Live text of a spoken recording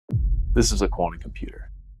This is a quantum computer.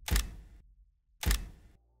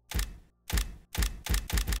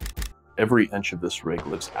 Every inch of this rig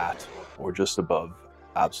lives at, or just above,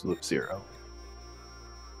 absolute zero.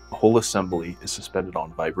 The whole assembly is suspended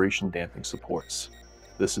on vibration damping supports.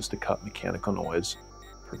 This is to cut mechanical noise,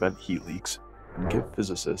 prevent heat leaks, and give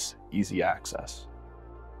physicists easy access.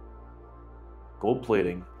 Gold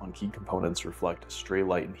plating on key components reflect stray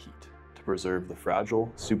light and heat to preserve the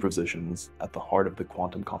fragile superpositions at the heart of the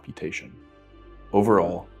quantum computation.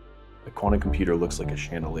 Overall, the quantum computer looks like a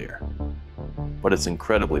chandelier, but it's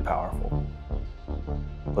incredibly powerful.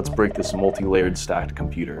 Let's break this multi-layered stacked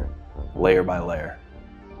computer, layer by layer.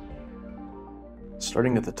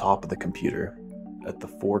 Starting at the top of the computer, at the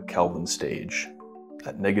 4 Kelvin stage,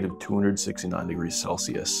 at negative 269 degrees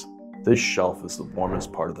Celsius, this shelf is the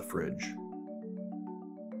warmest part of the fridge.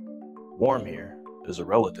 Warm here is a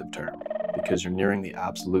relative term because you're nearing the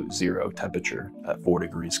absolute zero temperature at 4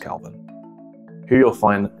 degrees Kelvin. Here you'll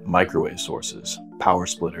find microwave sources, power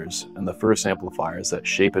splitters, and the first amplifiers that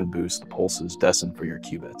shape and boost the pulses destined for your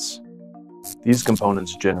qubits. These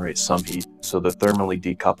components generate some heat, so they're thermally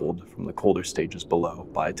decoupled from the colder stages below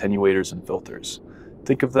by attenuators and filters.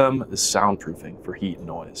 Think of them as soundproofing for heat and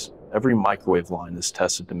noise. Every microwave line is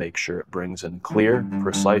tested to make sure it brings in clear,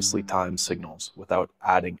 precisely timed signals without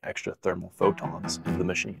adding extra thermal photons into the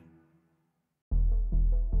machine.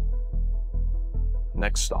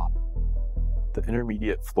 Next stop, the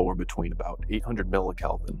intermediate floor between about 800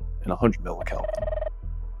 MILLikelvin and 100 MILLikelvin.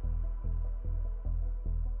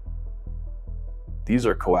 These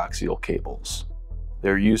are coaxial cables.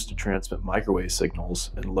 They're used to transmit microwave signals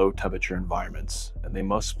in low temperature environments, and they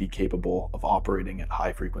must be capable of operating at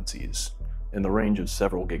high frequencies, in the range of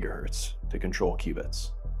several gigahertz, to control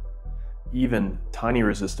qubits. Even tiny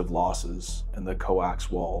resistive losses in the coax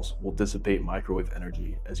walls will dissipate microwave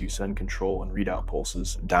energy as you send control and readout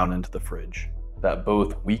pulses down into the fridge. That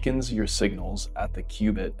both weakens your signals at the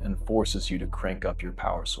qubit and forces you to crank up your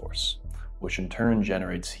power source, which in turn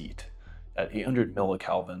generates heat. At 800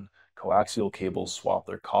 MILLikelvin, coaxial cables swap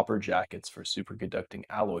their copper jackets for superconducting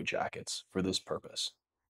alloy jackets for this purpose.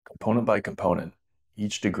 Component by component,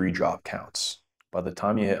 each degree drop counts. By the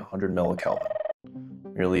time you hit 100 MILLikelvin,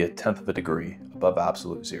 merely 1/10 of a degree above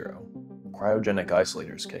absolute zero, cryogenic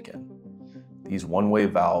isolators kick in. These one-way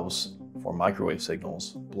valves for microwave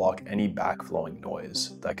signals block any backflowing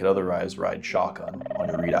noise that could otherwise ride shotgun on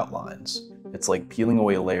your readout lines. It's like peeling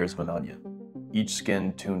away layers of an onion, each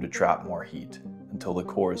skin tuned to trap more heat until the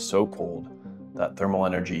core is so cold that thermal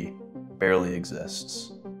energy barely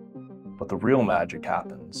exists. But the real magic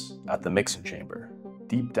happens at the mixing chamber,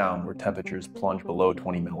 deep down where temperatures plunge below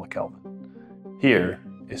 20 MILLikelvin. Here,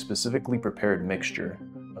 a specifically prepared mixture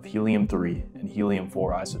of helium-3 and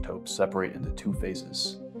helium-4 isotopes separate into 2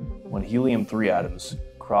 phases. When helium-3 atoms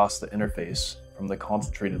cross the interface from the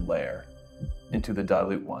concentrated layer into the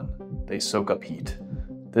dilute one, they soak up heat.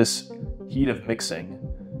 This heat of mixing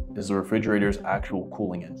is the refrigerator's actual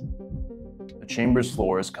cooling engine. The chamber's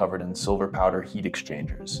floor is covered in silver powder heat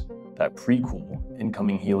exchangers that pre-cool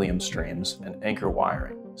incoming helium streams and anchor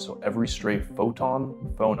wiring, so every stray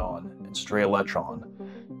photon, phonon, and stray electron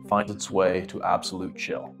finds its way to absolute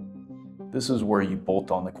chill. This is where you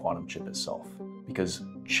bolt on the quantum chip itself, because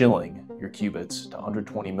chilling your qubits to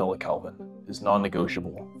 120 MILLikelvin is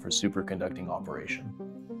non-negotiable for superconducting operation.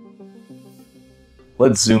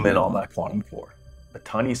 Let's zoom in on that quantum core. A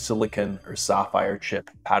tiny silicon or sapphire chip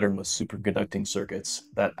patterned with superconducting circuits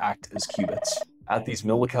that act as qubits. At these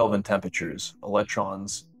MILLikelvin temperatures,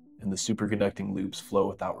 electrons in the superconducting loops flow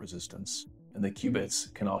without resistance, and the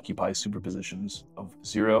qubits can occupy superpositions of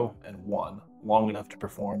 0 and 1 long enough to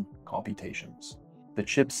perform computations. The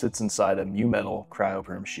chip sits inside a mu-metal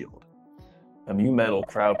cryoperm shield. A mu-metal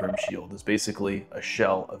cryoperm shield is basically a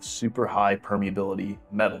shell of super high permeability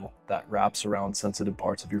metal that wraps around sensitive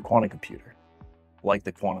parts of your quantum computer, like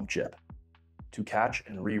the quantum chip, to catch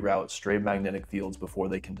and reroute stray magnetic fields before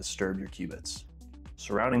they can disturb your qubits.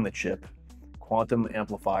 Surrounding the chip, quantum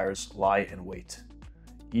amplifiers lie in wait,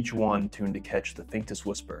 each one tuned to catch the faintest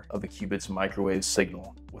whisper of the qubit's microwave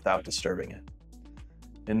signal without disturbing it.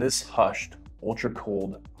 In this hushed,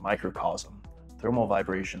 ultra-cold microcosm, thermal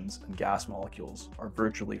vibrations and gas molecules are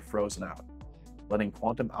virtually frozen out, letting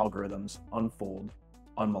quantum algorithms unfold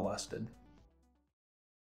unmolested.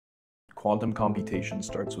 Quantum computation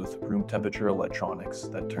starts with room temperature electronics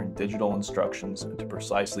that turn digital instructions into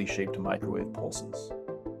precisely shaped microwave pulses.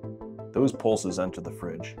 Those pulses enter the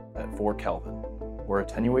fridge at 4 Kelvin, where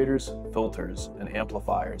attenuators, filters, and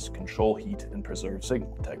amplifiers control heat and preserve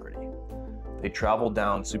signal integrity. They travel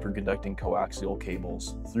down superconducting coaxial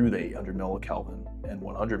cables through the 800 MILLikelvin and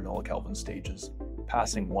 100 MILLikelvin stages,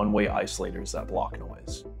 passing one-way isolators that block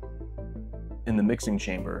noise. In the mixing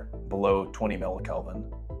chamber, below 20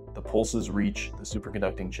 MILLikelvin, the pulses reach the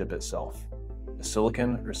superconducting chip itself, a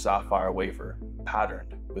silicon or sapphire wafer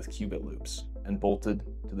patterned with qubit loops and bolted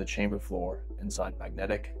to the chamber floor inside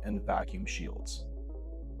magnetic and vacuum shields.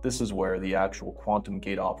 This is where the actual quantum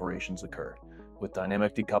gate operations occur, with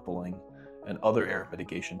dynamic decoupling and other error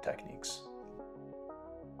mitigation techniques.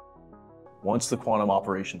 Once the quantum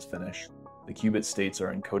operations finish, the qubit states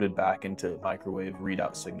are encoded back into microwave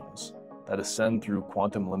readout signals that ascend through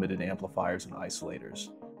quantum-limited amplifiers and isolators,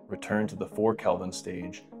 return to the 4 Kelvin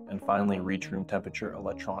stage, and finally reach room temperature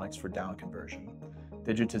electronics for down conversion,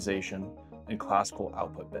 digitization, and classical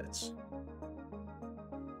output bits.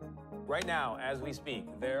 Right now, as we speak,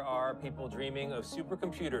 there are people dreaming of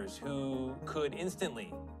supercomputers who could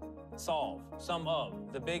instantly solve some of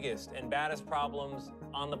the biggest and baddest problems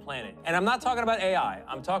on the planet. And I'm not talking about AI,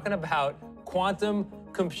 I'm talking about quantum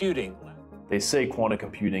computing. They say quantum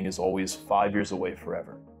computing is always 5 years away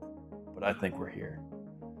forever, but I think we're here.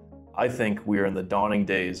 I think we are in the dawning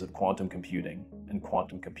days of quantum computing and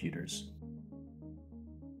quantum computers.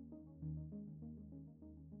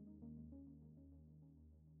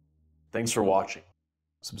 Thanks for watching.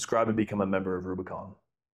 Subscribe and become a member of Rubicon.